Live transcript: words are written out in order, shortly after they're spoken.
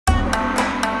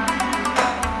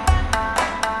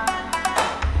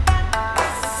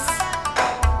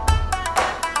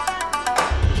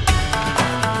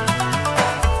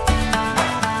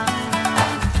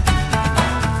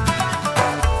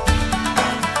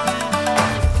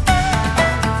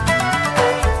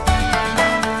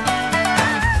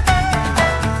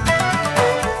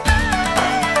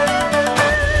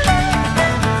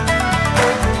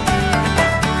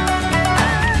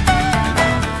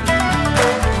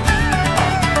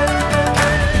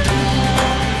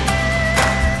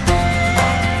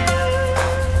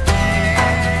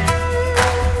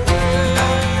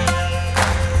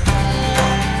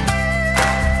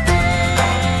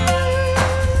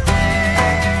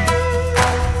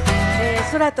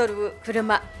空飛ぶ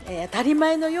車、当たり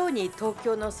前のように東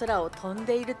京の空を飛ん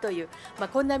でいるという、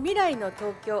こんな未来の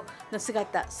東京の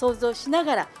姿想像しな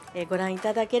がら、ご覧い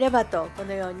ただければとこ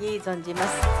のように存じま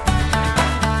す。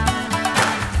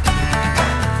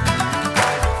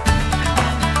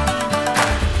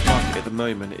At the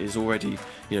moment is already,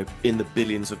 in the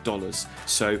billions of dollars.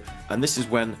 So, and this is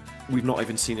when we've not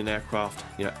even seen an aircraft,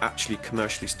 actually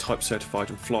commercially type certified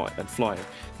and flying.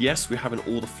 Yes, we're having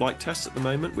all the flight tests at the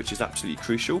moment, which is absolutely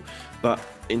crucial. But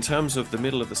in terms of the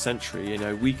middle of the century,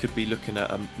 we could be looking at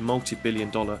a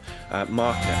multi-billion-dollar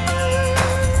market.